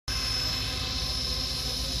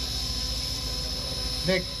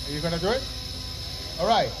Nick, are you gonna do it? All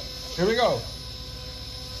right, here we go.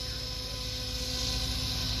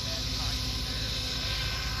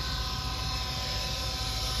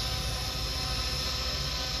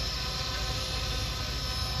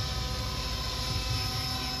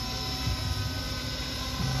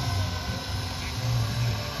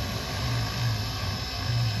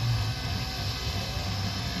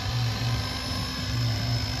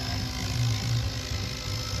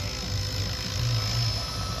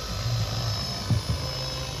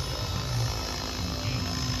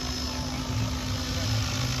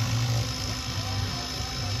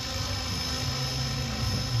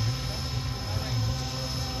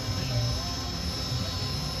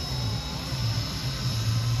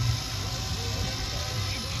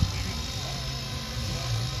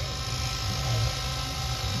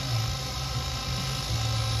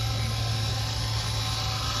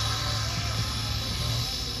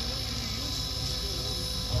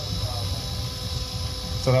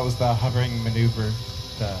 So that was the hovering maneuver,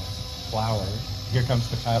 the flower. Here comes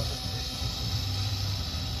the cup.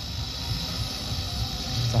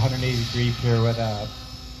 It's 180-degree pirouette up.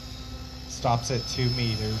 Stops at 2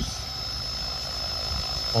 meters.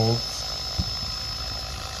 Holds.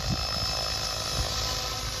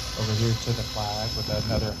 Over here to the flag with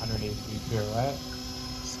another 180-degree pirouette.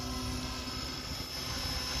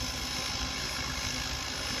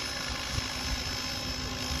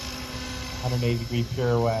 180-degree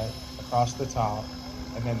pirouette across the top,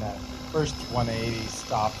 and then that first 180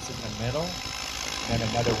 stops in the middle, and then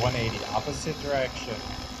another 180 opposite direction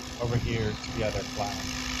over here to the other flag.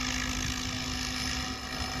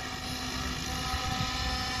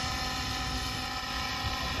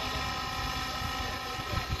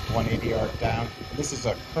 .180 arc down. This is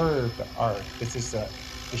a curved arc. This is the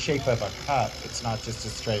shape of a cup. It's not just a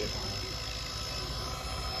straight line.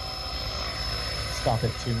 Stop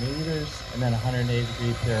at 2 meters, and then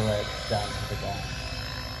 180-degree pirouette down to the ground.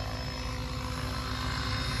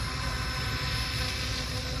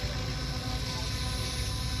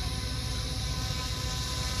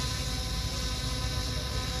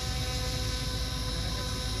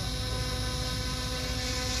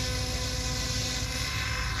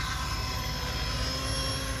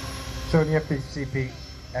 So in the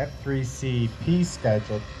F3C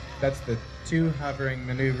schedule, that's the 2 hovering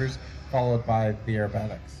maneuvers followed by the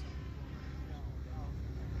aerobatics.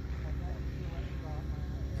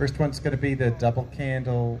 First one's going to be the double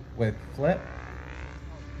candle with flip,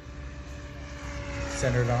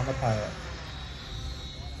 centered on the pilot.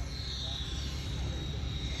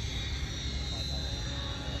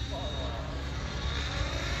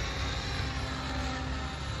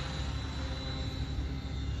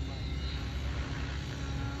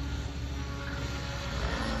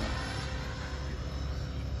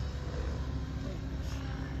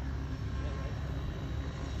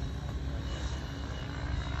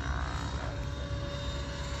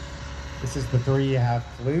 This is the 3 half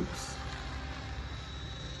loops.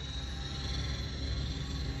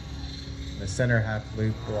 The center half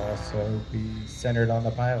loop will also be centered on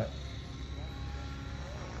the pilot.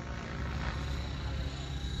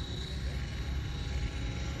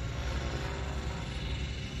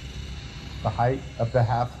 The height of the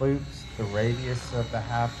half loops, the radius of the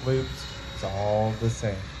half loops, it's all the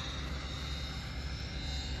same.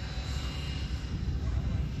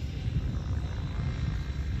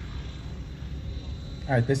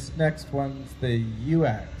 All right, this next one's the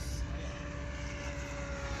UX.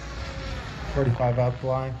 45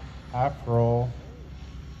 upline, half roll,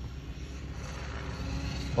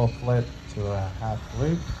 full flip to a half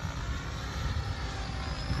loop.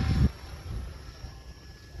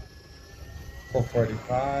 Full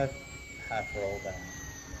 45, half roll down.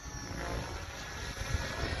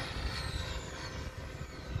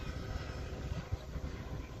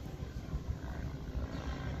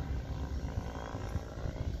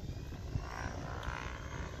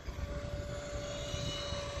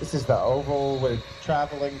 This is the oval with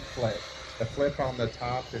traveling flip. The flip on the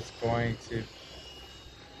top is going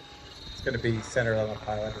to be centered on the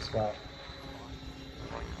pilot as well.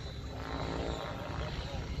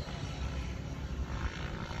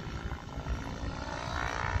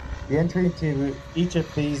 The entry to each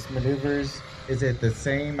of these maneuvers is at the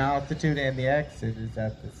same altitude, and the exit is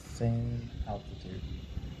at the same altitude.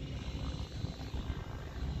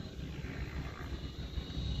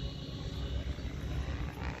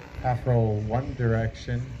 Half roll one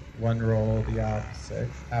direction, one roll the opposite,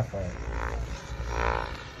 half roll.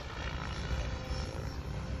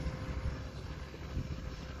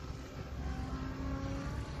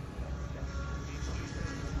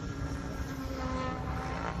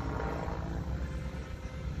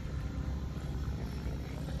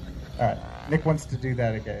 All right, Nick wants to do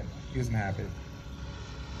that again. He wasn't happy.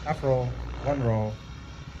 Half roll, one roll,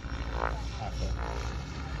 half roll.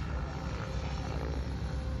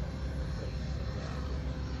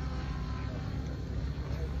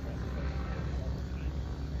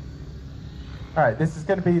 All right, this is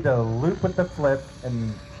going to be the loop with the flip,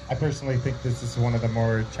 and I personally think this is one of the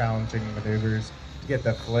more challenging maneuvers to get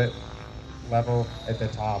the flip level at the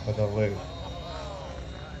top of the loop.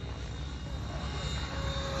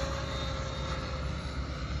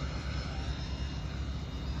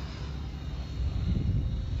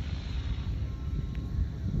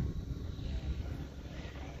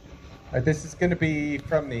 All right, this is going to be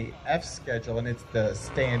from the F schedule, and it's the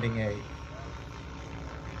standing 8.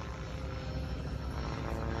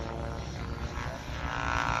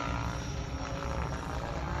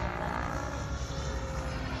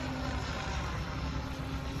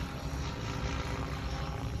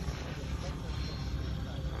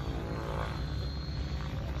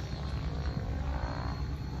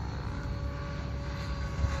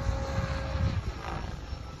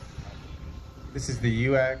 This is the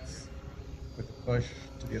UX with the push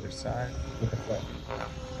to the other side with the flip.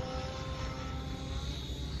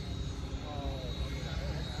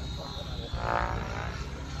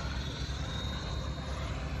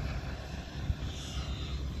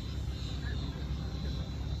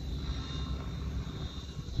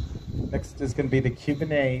 Next is going to be the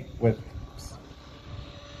Cuban 8 with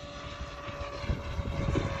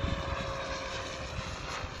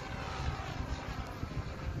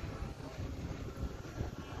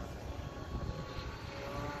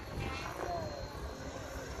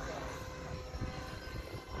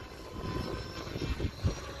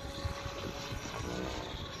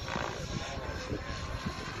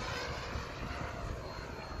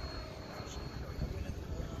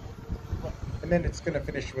and then it's going to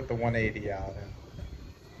finish with the 180 out. And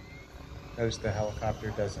notice the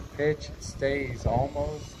helicopter doesn't pitch, it stays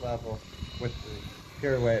almost level with the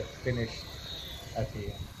pirouette finished at the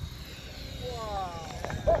end.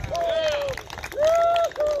 Wow.